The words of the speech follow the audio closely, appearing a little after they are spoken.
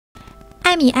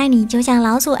艾米爱你就像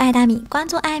老鼠爱大米，关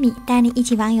注艾米带你一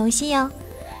起玩游戏哟。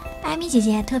艾米姐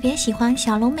姐特别喜欢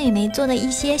小龙美眉做的一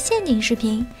些陷阱视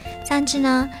频，上次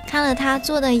呢看了她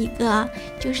做的一个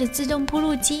就是自动铺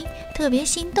路机，特别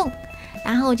心动。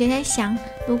然后我就在想，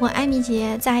如果艾米姐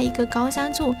姐在一个高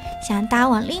山处想搭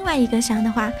往另外一个山的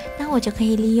话，那我就可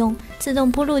以利用自动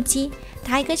铺路机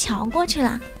搭一个桥过去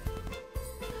了。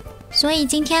所以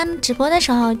今天直播的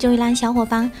时候就让小伙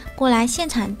伴过来现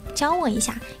场教我一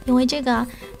下，因为这个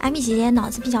艾米姐姐脑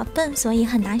子比较笨，所以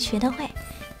很难学得会。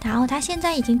然后她现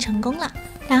在已经成功了，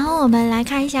然后我们来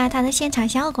看一下她的现场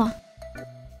效果。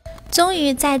终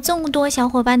于在众多小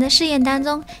伙伴的试验当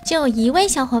中，就有一位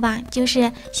小伙伴，就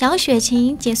是小雪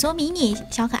晴解说迷你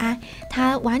小可爱，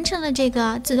她完成了这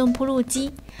个自动铺路机。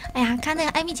哎呀，看那个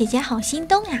艾米姐姐好心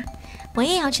动呀！我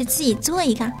也要去自己做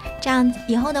一个，这样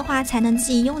以后的话才能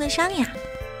自己用得上呀。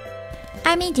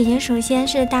艾米姐姐首先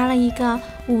是搭了一个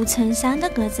5×3的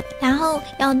格子，然后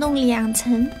要弄2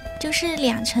层，就是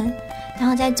2层，然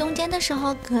后在中间的时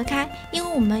候隔开，因为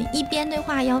我们一边的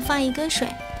话要放一个水，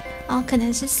可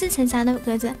能是4×3的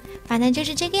格子，反正就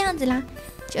是这个样子啦。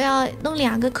就要弄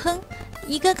2个坑，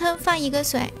一个坑放一个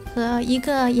水和一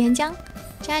个岩浆，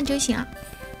这样就行了。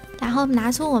然后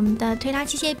拿出我们的推拉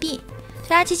机械臂。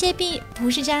推拉机械臂不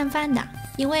是这样放的，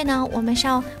因为呢我们是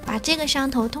要把这个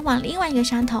山头通往另外一个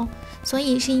山头，所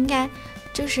以是应该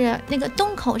就是那个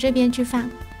洞口这边去放，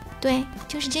对，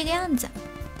就是这个样子。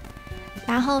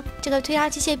然后这个推拉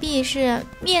机械臂是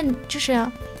就是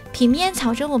平面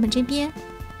朝着我们这边，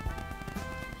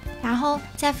然后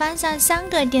再放上3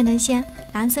个电能线，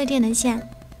蓝色电能线。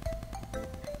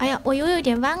哎呀，我又有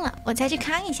点忘了，我再去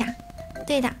看一下。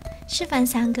对的，是放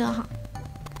3个哈。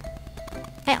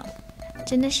哎呦，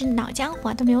真的是脑浆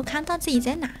活，都没有看到自己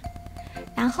在哪。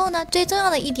然后呢，最重要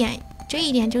的一点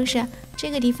就是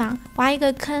这个地方挖一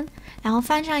个坑，然后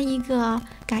放上一个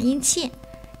感应器。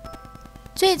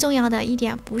最重要的一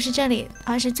点不是这里，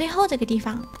而是最后这个地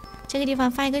方。这个地方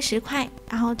放一个石块，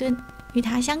然后对与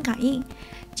它相感应。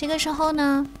这个时候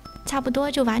呢，差不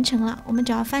多就完成了。我们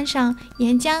只要放上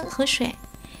岩浆和水，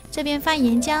这边放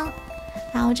岩浆，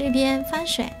然后这边放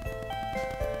水。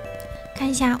看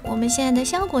一下我们现在的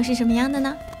效果是什么样的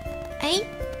呢？哎，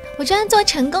我居然做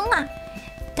成功了！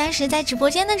当时在直播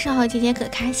间的时候，姐姐可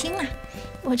开心了。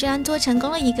我居然做成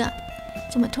功了一个，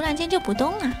怎么突然间就不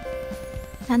动了？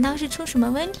难道是出什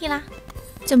么问题啦？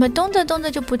怎么动着动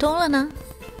着就不动了呢？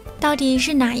到底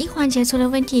是哪一环节出了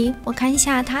问题？我看一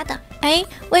下他的。哎，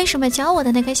为什么教我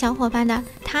的那个小伙伴的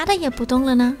他的也不动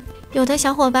了呢？有的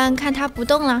小伙伴看他不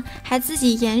动了，还自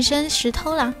己延伸石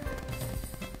头了。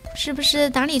是不是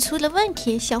哪里出了问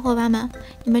题？小伙伴们，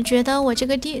你们觉得我这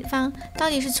个地方到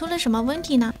底是出了什么问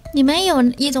题呢？你们有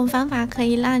一种方法可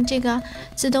以让这个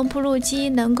自动铺路机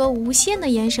能够无限的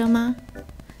延伸吗？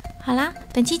好啦，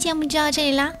本期节目就到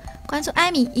这里啦，关注艾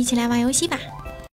米，一起来玩游戏吧。